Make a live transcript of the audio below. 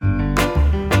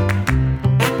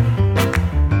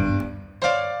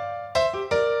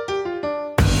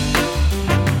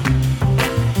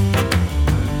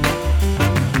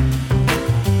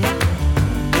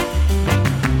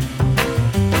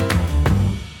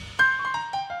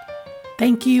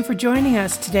Thank you for joining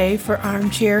us today for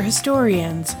Armchair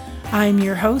Historians. I'm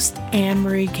your host,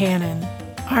 Anne-Marie Cannon.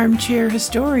 Armchair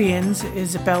Historians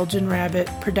is a Belgian Rabbit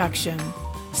production.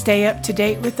 Stay up to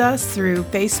date with us through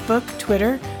Facebook,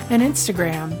 Twitter, and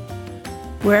Instagram.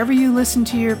 Wherever you listen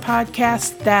to your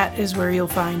podcast, that is where you'll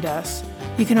find us.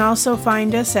 You can also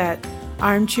find us at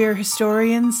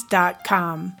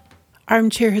armchairhistorians.com.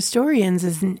 Armchair Historians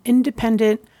is an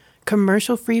independent,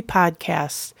 commercial-free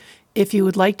podcast. If you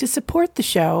would like to support the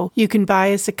show, you can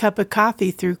buy us a cup of coffee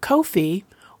through Ko-fi,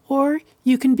 or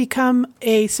you can become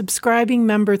a subscribing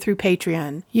member through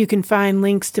Patreon. You can find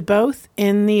links to both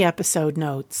in the episode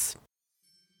notes.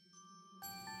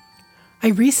 I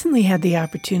recently had the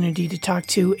opportunity to talk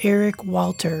to Eric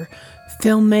Walter,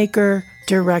 filmmaker,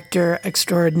 director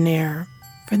extraordinaire.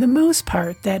 For the most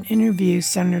part, that interview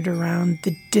centered around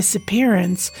the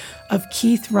disappearance of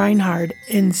Keith Reinhard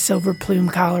in Silver Plume,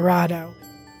 Colorado,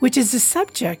 which is the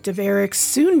subject of Eric's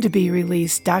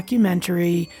soon-to-be-released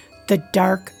documentary, The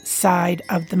Dark Side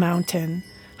of the Mountain.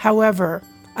 However,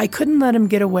 I couldn't let him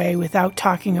get away without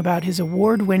talking about his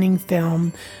award-winning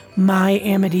film, My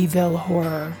Amityville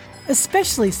Horror,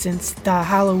 especially since the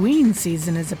Halloween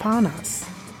season is upon us.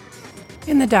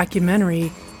 In the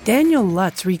documentary, Daniel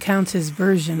Lutz recounts his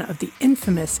version of the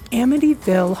infamous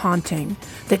Amityville haunting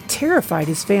that terrified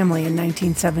his family in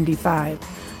 1975.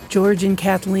 George and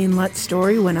Kathleen Lutz's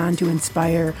story went on to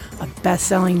inspire a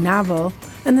best-selling novel,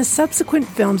 and the subsequent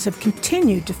films have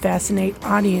continued to fascinate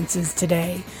audiences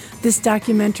today. This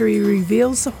documentary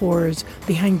reveals the horrors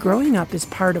behind growing up as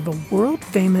part of a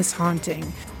world-famous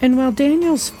haunting. And while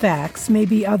Daniel's facts may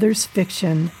be others'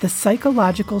 fiction, the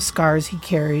psychological scars he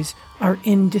carries are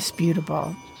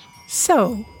indisputable.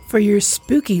 So, for your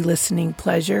spooky listening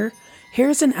pleasure,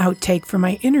 here's an outtake from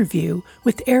my interview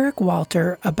with Eric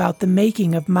Walter about the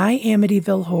making of My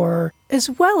Amityville Horror, as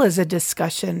well as a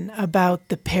discussion about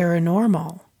the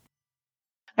paranormal.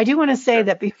 I do want to say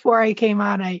that before I came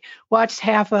on, I watched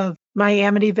half of My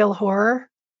Amityville Horror.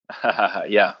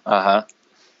 Yeah. Uh-huh.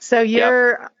 So you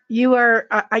are,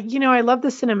 I love the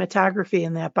cinematography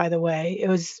in that, by the way. It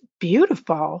was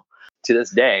beautiful. To this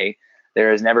day,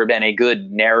 there has never been a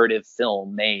good narrative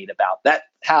film made about that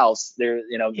house. The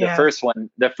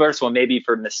first one maybe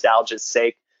for nostalgia's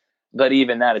sake, but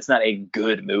even that, it's not a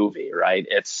good movie, right?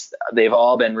 They've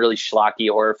all been really schlocky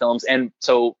horror films. And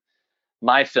so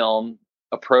my film,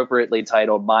 appropriately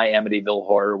titled My Amityville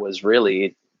Horror, was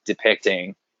really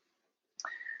depicting,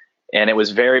 and it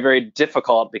was very, very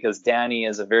difficult because Danny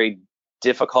is a very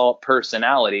difficult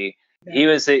personality. Yeah. He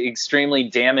was extremely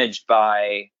damaged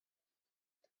by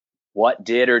what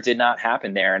did or did not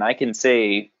happen there. And I can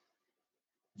say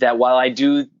that while I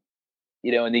do,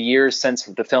 in the years since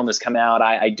the film has come out,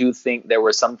 I do think there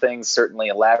were some things certainly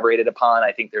elaborated upon.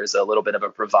 I think there's a little bit of a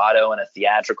bravado and a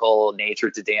theatrical nature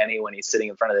to Danny when he's sitting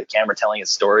in front of the camera telling his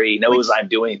story. He knows I'm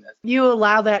doing this. You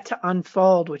allow that to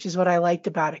unfold, which is what I liked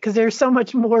about it, because there's so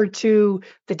much more to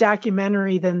the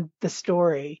documentary than the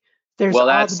story. There's all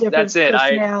the different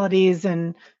personalities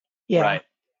and yeah. Right.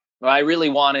 Well, I really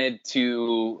wanted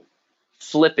to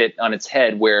flip it on its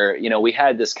head where, we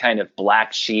had this kind of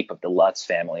black sheep of the Lutz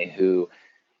family who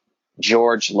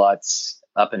George Lutz,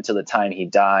 up until the time he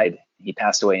died, he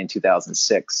passed away in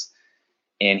 2006.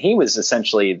 And he was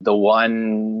essentially the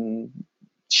one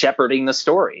shepherding the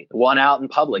story, the one out in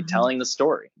public telling the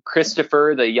story.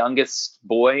 Christopher, the youngest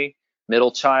boy,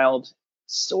 middle child,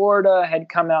 sort of had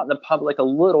come out in the public a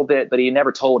little bit, but he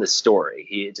never told his story.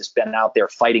 He had just been out there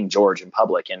fighting George in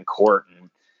public in court, and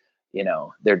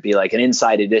there'd be like an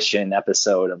Inside Edition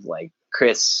episode of like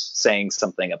Chris saying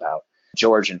something about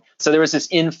George. And so there was this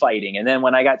infighting. And then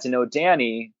when I got to know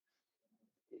Danny,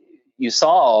 you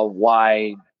saw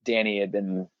why Danny had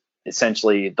been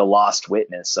essentially the lost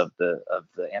witness of the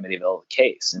Amityville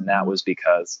case. And that was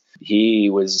because he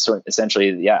was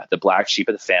essentially, the black sheep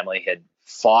of the family, had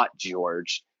fought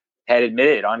George, had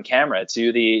admitted on camera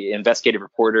to the investigative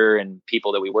reporter and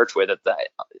people that we worked with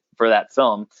for that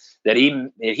film that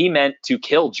he meant to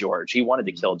kill George. He wanted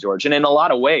to kill George. And in a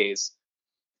lot of ways,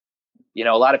 a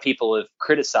lot of people have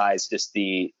criticized just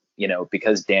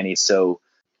because Danny's so,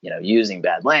 using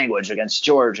bad language against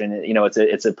George, and,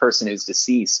 it's a person who's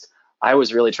deceased. I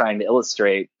was really trying to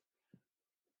illustrate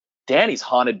Danny's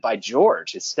haunted by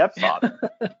George, his stepfather.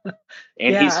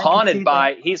 And he's haunted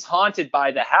by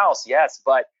the house. Yes.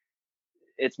 But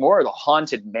it's more of the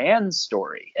haunted man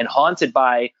story, and haunted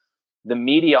by the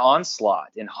media onslaught,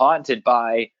 and haunted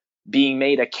by being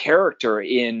made a character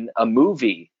in a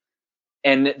movie.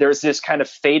 And there's this kind of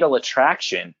fatal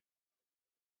attraction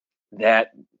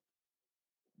that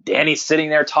Danny's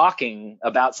sitting there talking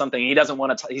about something he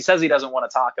says he doesn't want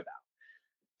to talk about.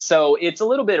 So it's a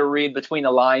little bit of read between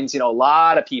the lines. A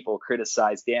lot of people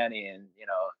criticized Danny and,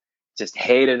 just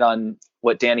hated on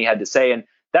what Danny had to say. And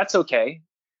that's okay.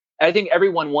 I think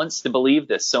everyone wants to believe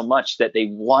this so much that they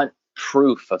want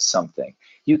proof of something.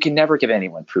 You can never give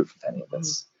anyone proof of any of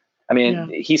this. I mean,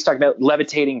 he's talking about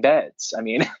levitating beds. I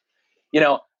mean,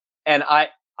 and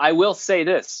I will say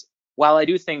this, while I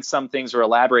do think some things were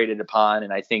elaborated upon,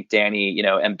 and I think Danny,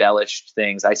 embellished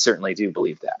things, I certainly do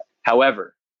believe that.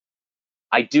 However,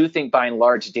 I do think by and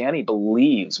large, Danny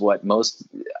believes what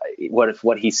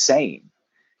he's saying.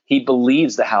 He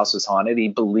believes the house was haunted. He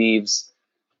believes,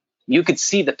 you could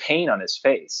see the pain on his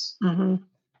face. Mm-hmm.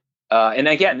 And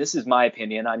again, this is my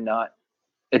opinion. I'm not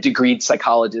a degreed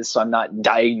psychologist, so I'm not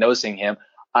diagnosing him.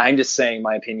 I'm just saying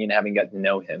my opinion, having gotten to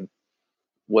know him,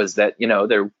 was that,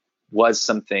 there was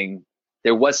something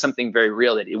very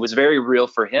real, that it was very real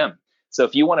for him. So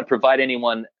if you want to provide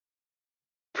anyone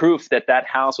proof that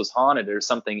house was haunted or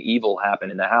something evil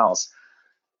happened in the house,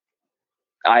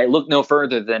 I look no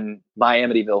further than My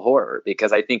Amityville Horror,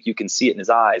 because I think you can see it in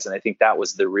his eyes. And I think that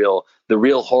was the real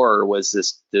horror, was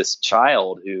this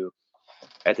child who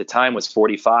at the time was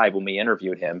 45 when we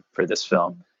interviewed him for this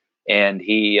film. And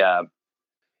it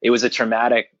was a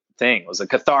traumatic thing. It was a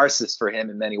catharsis for him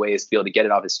in many ways to be able to get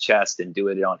it off his chest and do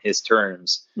it on his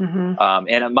terms. Mm-hmm.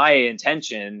 And my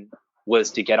intention was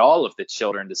to get all of the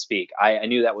children to speak. I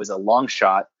knew that was a long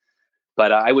shot,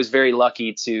 but I was very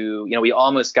lucky to, we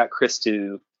almost got Chris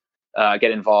to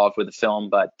get involved with the film,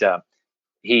 but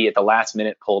he at the last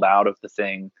minute pulled out of the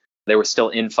thing. There was still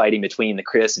infighting between the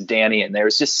Chris and Danny, and there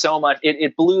was just so much.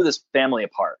 It blew this family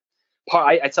apart.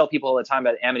 I tell people all the time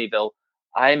about Amityville,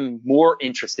 I'm more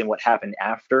interested in what happened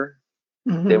after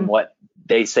than what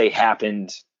they say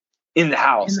happened in the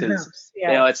house. Because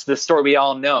it's the story we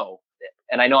all know.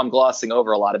 And I know I'm glossing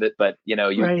over a lot of it, but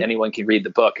anyone can read the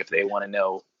book if they want to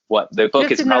know what the book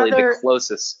is. Probably the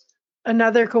closest.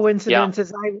 Another coincidence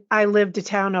is I lived a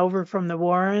town over from the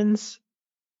Warrens,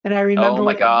 and I remember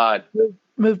I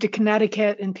moved to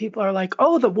Connecticut, and people are like,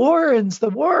 "Oh, the Warrens,"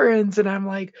 and I'm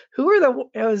like, "Who are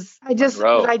I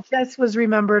just was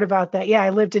remembered about that. Yeah,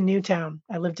 I lived in Newtown.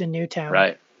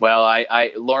 Right. Well,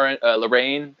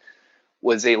 Lorraine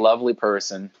was a lovely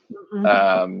person.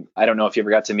 Mm-hmm. I don't know if you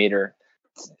ever got to meet her.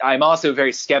 I'm also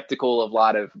very skeptical of a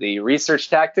lot of the research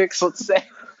tactics, let's say,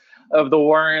 of the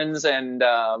Warrens and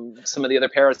some of the other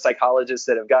parapsychologists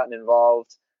that have gotten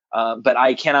involved. But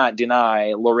I cannot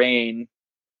deny Lorraine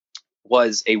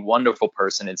was a wonderful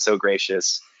person and so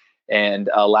gracious, and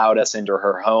allowed us into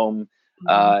her home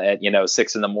at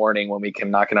 6 a.m. when we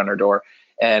came knocking on her door.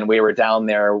 And we were down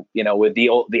there, with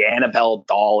the Annabelle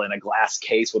doll in a glass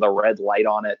case with a red light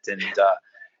on it. And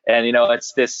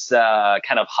it's this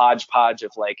kind of hodgepodge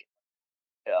of like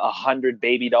 100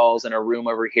 baby dolls in a room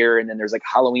over here. And then there's like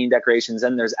Halloween decorations,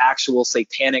 and there's actual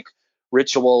satanic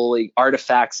ritual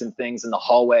artifacts and things in the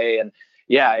hallway. And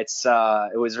yeah, it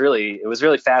was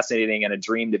really fascinating and a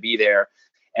dream to be there.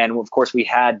 And of course we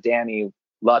had Danny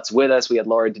Lutz with us. We had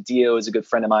Laura DiDio, who's a good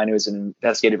friend of mine, who was an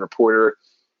investigative reporter,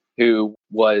 who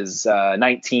was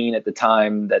 19 at the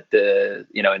time that in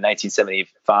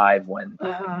 1975 when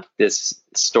this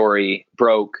story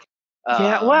broke.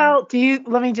 Well,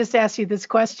 let me just ask you this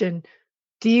question.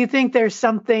 Do you think there's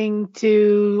something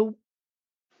to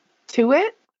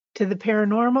it, to the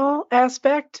paranormal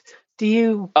aspect? Do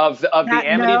you of the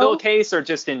Amityville case, or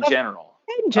just in general?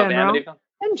 In general.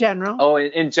 Oh,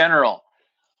 in general.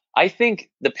 I think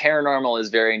the paranormal is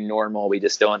very normal. We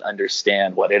just don't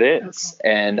understand what it is.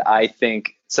 Okay. And I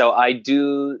think, so I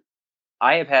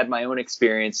have had my own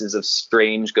experiences of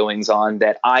strange goings on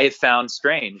that I have found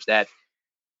strange, that,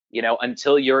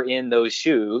 until you're in those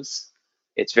shoes,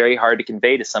 it's very hard to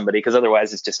convey to somebody, because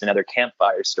otherwise it's just another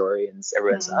campfire story and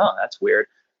everyone's, oh, that's weird.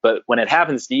 But when it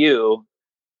happens to you,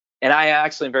 and I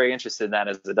actually am very interested in that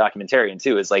as a documentarian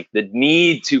too, is like the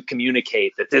need to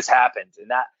communicate that this happened.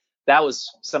 And that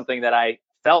was something that I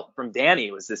felt from Danny,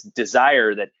 was this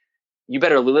desire that you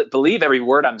better believe every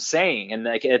word I'm saying. And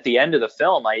like at the end of the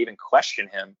film, I even questioned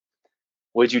him,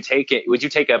 would you take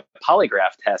a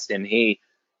polygraph test? And he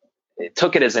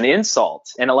took it as an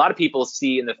insult. And a lot of people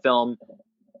see in the film,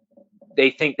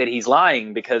 they think that he's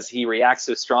lying because he reacts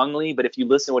so strongly. But if you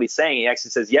listen to what he's saying, he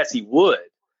actually says, yes, he would.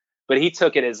 But he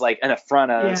took it as like an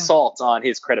affront, an assault on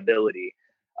his credibility,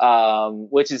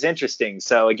 which is interesting.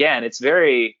 So again, it's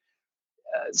very,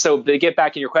 so to get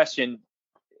back in your question,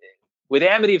 with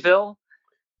Amityville,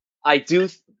 I do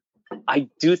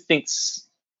think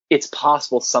it's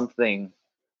possible something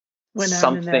went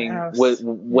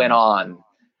on.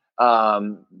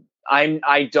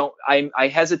 I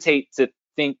hesitate to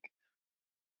think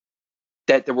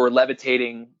that there were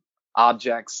levitating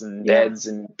objects and Yeah. beds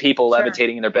and people Sure.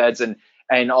 levitating in their beds and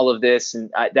all of this,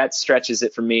 and that stretches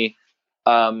it for me.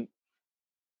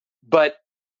 But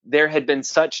there had been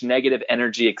such negative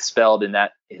energy expelled in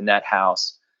that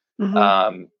house.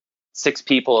 Mm-hmm. 6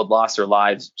 people had lost their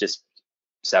lives just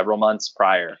several months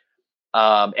prior.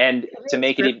 And to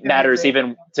make it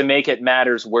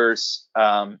matters worse,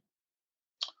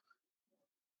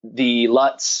 the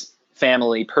Lutz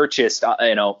family purchased,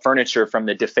 furniture from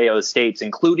the DeFeo estates,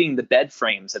 including the bed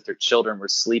frames that their children were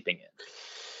sleeping in.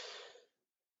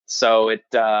 So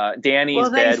Danny's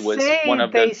bed was one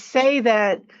of They say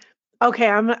that. Okay,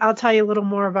 I'll tell you a little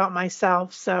more about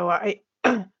myself. So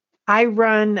I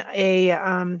run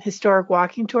a historic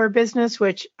walking tour business,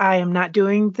 which I am not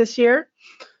doing this year,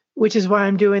 which is why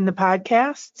I'm doing the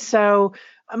podcast. So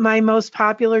my most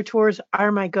popular tours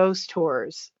are my ghost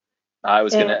tours. I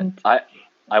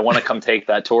want to come take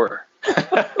that tour.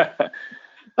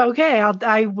 Okay,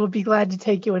 I will be glad to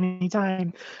take you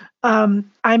anytime.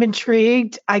 I'm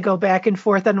intrigued. I go back and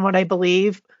forth on what I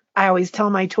believe. I always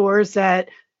tell my tours that,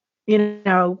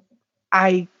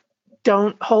 I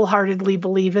don't wholeheartedly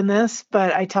believe in this,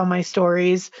 but I tell my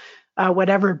stories,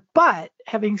 whatever. But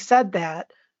having said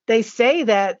that, they say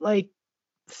that like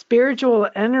spiritual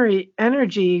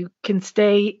energy can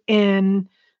stay in,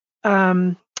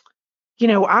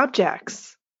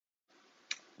 objects.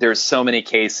 There's so many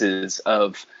cases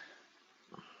of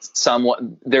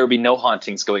there will be no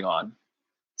hauntings going on.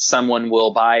 Someone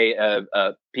will buy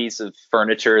a piece of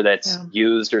furniture that's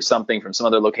used or something from some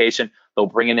other location. They'll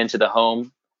bring it into the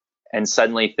home and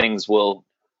suddenly things will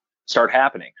start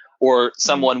happening. Or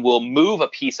someone will move a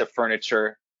piece of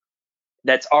furniture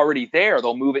that's already there.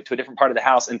 They'll move it to a different part of the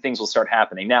house and things will start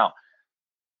happening. Now,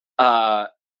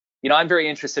 I'm very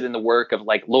interested in the work of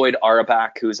like Lloyd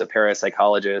Auerbach, who's a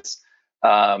parapsychologist,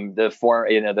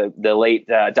 the late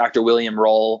Dr. William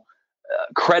Roll,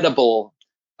 credible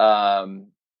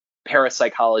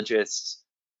parapsychologists,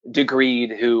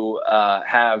 degreed, who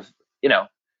have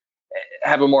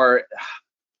a more,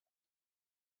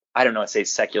 I don't know, say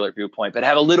secular viewpoint, but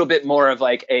have a little bit more of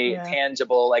like a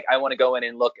tangible, like I want to go in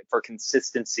and look for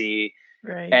consistency,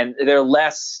 right. And they're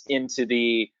less into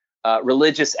the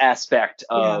religious aspect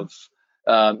of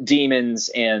demons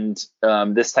and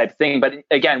this type of thing. But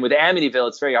again, with Amityville,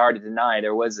 it's very hard to deny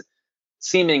there was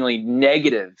seemingly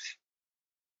negative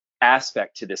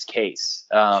aspect to this case.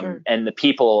 Sure. And the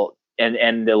people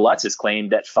and the Lutz's claim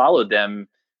that followed them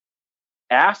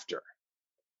after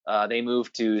they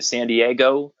moved to San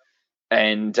Diego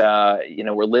and,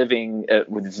 were living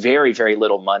with very, very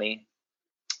little money,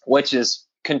 which is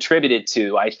contributed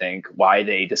to, I think, why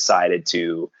they decided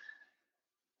to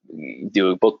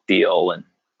do a book deal and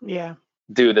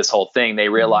do this whole thing. They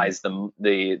realized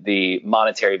the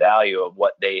monetary value of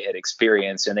what they had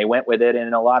experienced, and they went with it. And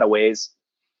in a lot of ways,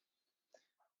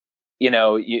 in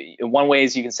one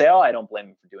ways you can say, oh, I don't blame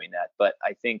them for doing that. But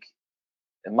I think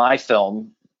my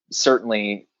film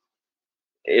certainly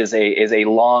is a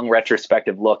long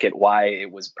retrospective look at why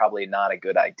it was probably not a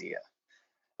good idea.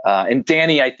 And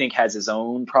Danny, I think, has his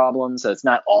own problems. So it's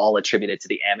not all attributed to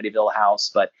the Amityville house,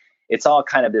 but it's all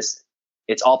kind of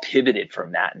it's all pivoted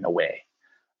from that in a way.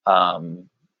 And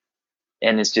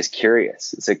it's just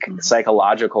curious. It's a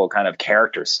psychological kind of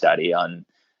character study on.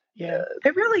 Yeah,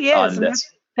 it really is.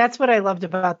 That's what I loved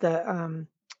about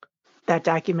that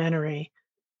documentary.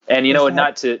 And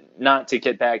not to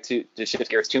get back to shift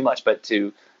gears too much, but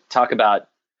to talk about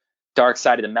Dark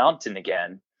Side of the Mountain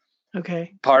again.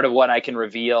 Okay. Part of what I can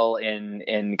reveal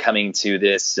in coming to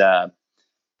this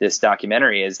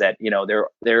documentary is that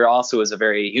there also is a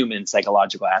very human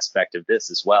psychological aspect of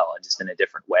this as well, just in a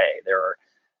different way.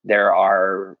 There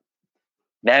are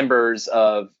members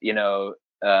of the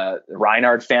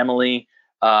Reinhardt family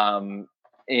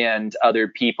and other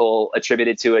people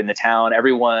attributed to it in the town.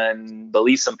 Everyone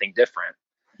believes something different.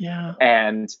 Yeah.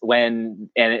 And in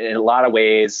a lot of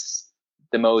ways,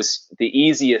 the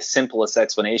easiest, simplest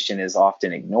explanation is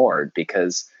often ignored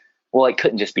because, well, it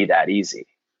couldn't just be that easy,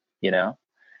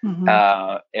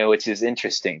 which is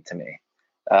interesting to me.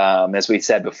 As we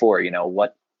said before,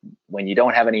 when you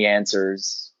don't have any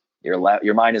answers,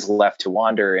 your mind is left to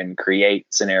wander and create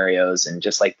scenarios. And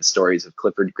just like the stories of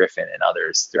Clifford Griffin and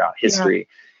others throughout history,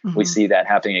 we see that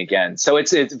happening again. So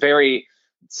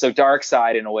so Dark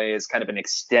Side in a way is kind of an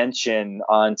extension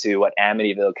onto what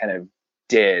Amityville kind of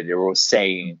did or was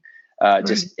saying,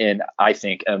 just in, I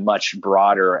think, a much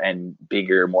broader and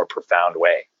bigger, more profound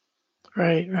way.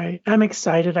 Right. I'm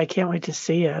excited. I can't wait to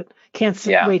see it.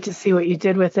 Wait to see what you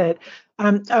did with it.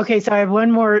 Okay, so I have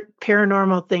one more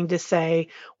paranormal thing to say.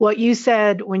 What you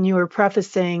said when you were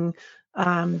prefacing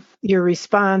your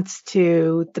response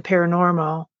to the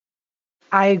paranormal,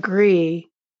 I agree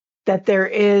that there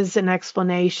is an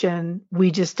explanation.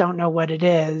 We just don't know what it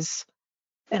is.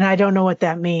 And I don't know what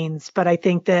that means, but I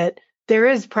think that there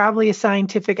is probably a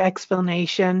scientific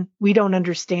explanation. We don't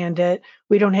understand it.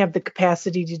 We don't have the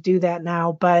capacity to do that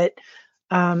now, but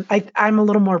I'm a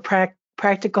little more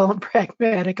practical and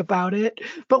pragmatic about it.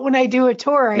 But when I do a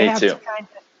tour, I Me have too. to kind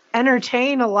of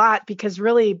entertain a lot, because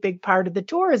really a big part of the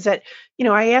tour is that,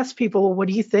 I ask people, well, what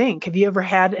do you think? Have you ever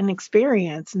had an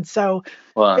experience? And so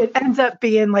Well, it ends up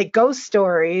being like ghost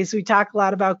stories. We talk a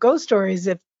lot about ghost stories,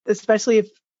 especially if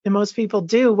and most people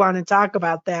do want to talk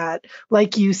about that,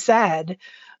 like you said.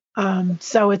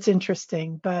 So it's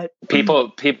interesting, but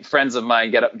people, friends of mine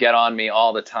get on me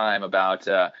all the time about,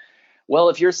 well,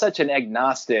 if you're such an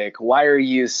agnostic, why are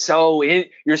you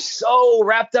you're so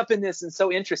wrapped up in this and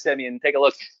so interested? I mean, take a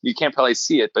look. You can't probably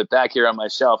see it, but back here on my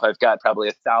shelf, I've got probably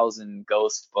 1,000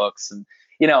 ghost books, and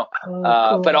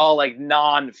cool. but all like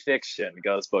non-fiction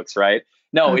ghost books, right?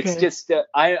 No, it's Okay. just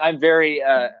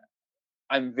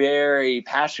I'm very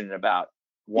passionate about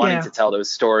wanting Yeah. to tell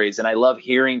those stories, and I love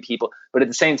hearing people. But at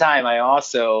the same time, I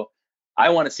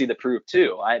want to see the proof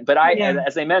too. Yeah.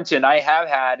 As I mentioned, I have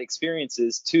had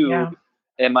experiences too Yeah.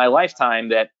 in my lifetime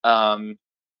that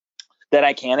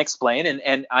I can explain,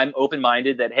 and I'm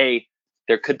open-minded that, hey,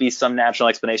 there could be some natural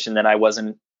explanation that I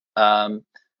wasn't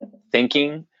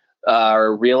thinking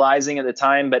or realizing at the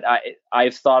time, but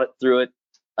I've thought through it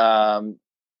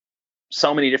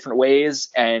so many different ways,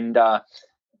 and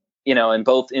in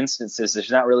both instances, there's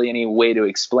not really any way to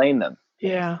explain them.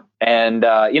 Yeah. And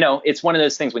it's one of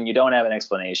those things when you don't have an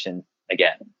explanation.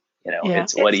 Again, Yeah.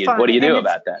 it's what It's do fun. you And do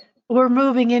about that? we're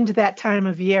moving into that time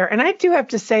of year. And I do have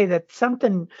to say that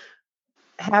something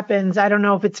happens. I don't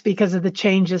know if it's because of the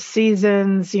change of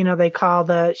seasons, they call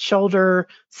the shoulder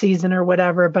season or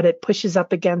whatever, but it pushes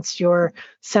up against your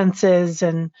senses.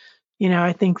 And,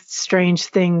 I think strange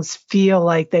things feel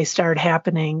like they start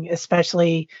happening,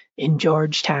 especially in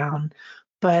Georgetown.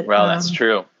 But Well, that's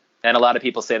true. And a lot of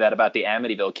people say that about the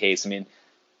Amityville case. I mean,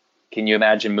 can you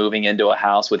imagine moving into a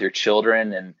house with your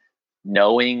children and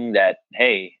knowing that,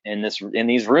 hey, in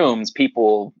these rooms,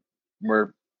 people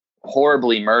were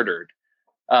horribly murdered?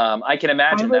 I can I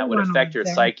imagine that wouldn't would want to affect live your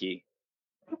there. psyche.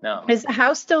 No, Is the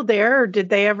house still there, or did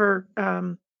they ever?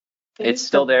 It it's is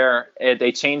still still there. there.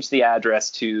 They changed the address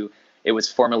to, it was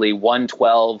formerly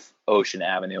 112 Ocean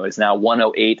Avenue. It's now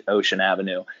 108 Ocean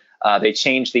Avenue. They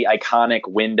changed the iconic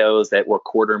windows that were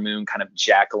quarter moon, kind of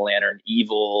jack-o'-lantern,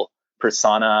 evil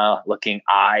persona looking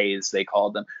eyes, they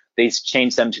called them. They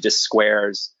changed them to just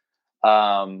squares.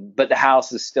 But the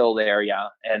house is still there, yeah.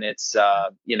 And it's,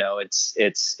 I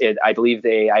believe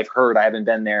I've heard, I haven't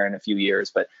been there in a few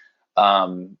years, but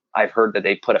I've heard that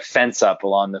they put a fence up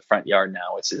along the front yard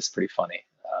now, which is pretty funny.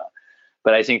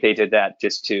 But I think they did that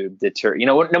just to deter,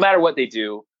 no matter what they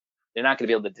do, they're not going to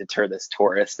be able to deter this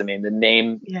tourist. I mean, the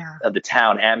name Yeah. of the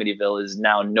town, Amityville, is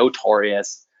now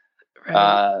notorious.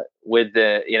 Right. With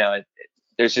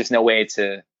there's just no way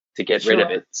to get rid of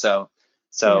Sure.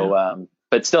 it.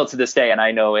 But still to this day, and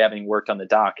I know having worked on the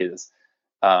doc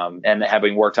and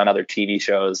having worked on other TV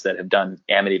shows that have done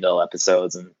Amityville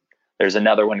episodes, and there's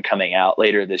another one coming out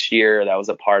later this year that I was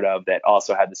a part of that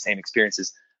also had the same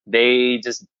experiences. They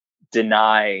just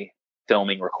deny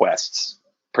filming requests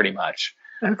pretty much.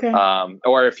 Okay.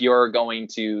 Or if you're going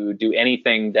to do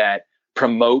anything that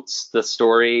promotes the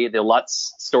story, the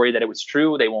Lutz story, that it was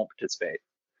true, they won't participate.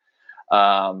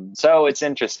 So it's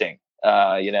interesting.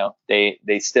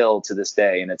 They still, to this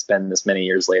day, and it's been this many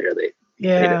years later,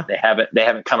 they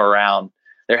haven't come around.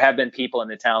 There have been people in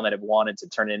the town that have wanted to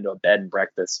turn it into a bed and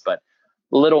breakfast, but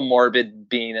a little morbid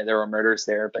being that there were murders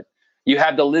there. But you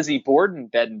have the Lizzie Borden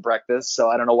bed and breakfast,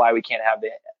 so I don't know why we can't have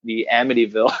the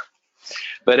Amityville.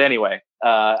 But anyway,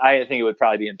 I think it would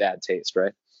probably be in bad taste,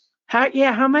 right?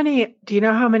 How many? Do you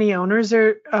know how many owners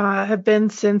have been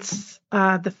since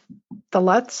the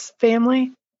Lutz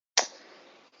family?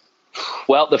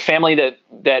 Well, the family that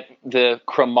the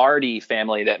Cromartie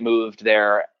family that moved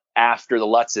there after the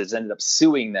Lutzes ended up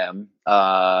suing them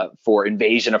for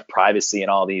invasion of privacy and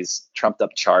all these trumped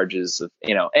up charges of,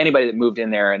 anybody that moved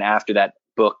in there and after that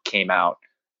book came out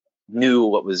knew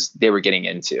what they were getting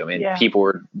into. I mean, people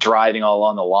were driving all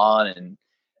along the lawn,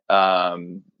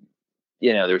 and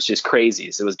there was just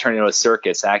crazy. So it was turning into a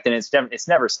circus act, and it's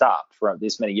never stopped for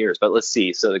this many years. But let's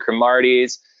see. So the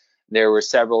Cromarties, there were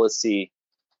several. Let's see.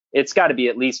 It's got to be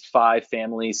at least 5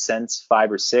 families since,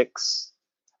 5 or 6.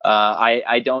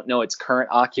 I don't know its current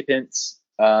occupants,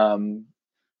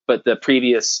 but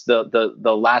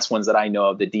the last ones that I know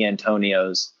of, the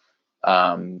D'Antonios,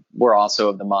 were also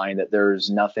of the mind that there's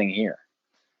nothing here.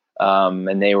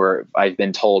 And I've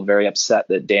been told, very upset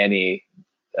that Danny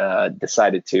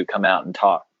decided to come out and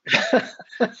talk.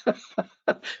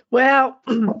 Well,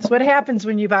 it's what happens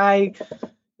when you buy,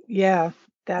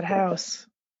 that house.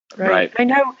 Right.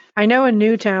 I know in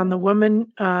Newtown, the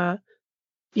woman,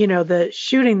 the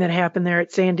shooting that happened there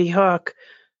at Sandy Hook,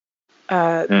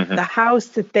 the house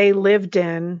that they lived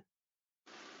in,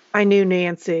 I knew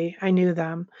Nancy, I knew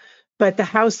them, but the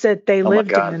house that they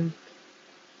lived in,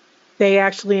 they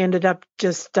actually ended up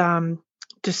just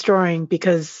destroying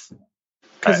because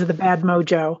of the bad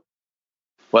mojo.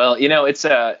 Well,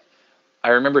 I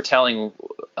remember telling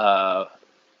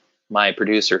my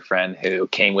producer friend who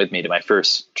came with me to my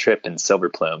first trip in Silver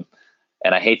Plume,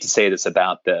 and I hate to say this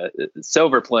about the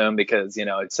Silver Plume because,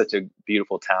 it's such a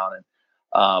beautiful town.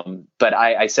 But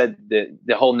I said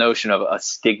the whole notion of a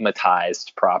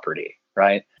stigmatized property,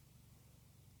 right?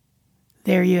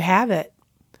 There you have it.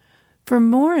 For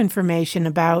more information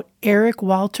about Eric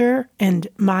Walter and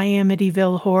My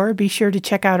Amityville Horror, be sure to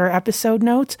check out our episode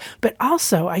notes. But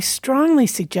also, I strongly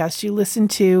suggest you listen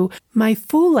to my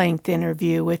full-length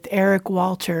interview with Eric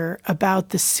Walter about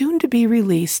the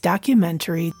soon-to-be-released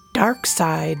documentary Dark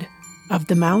Side of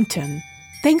the Mountain.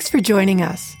 Thanks for joining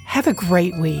us. Have a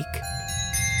great week.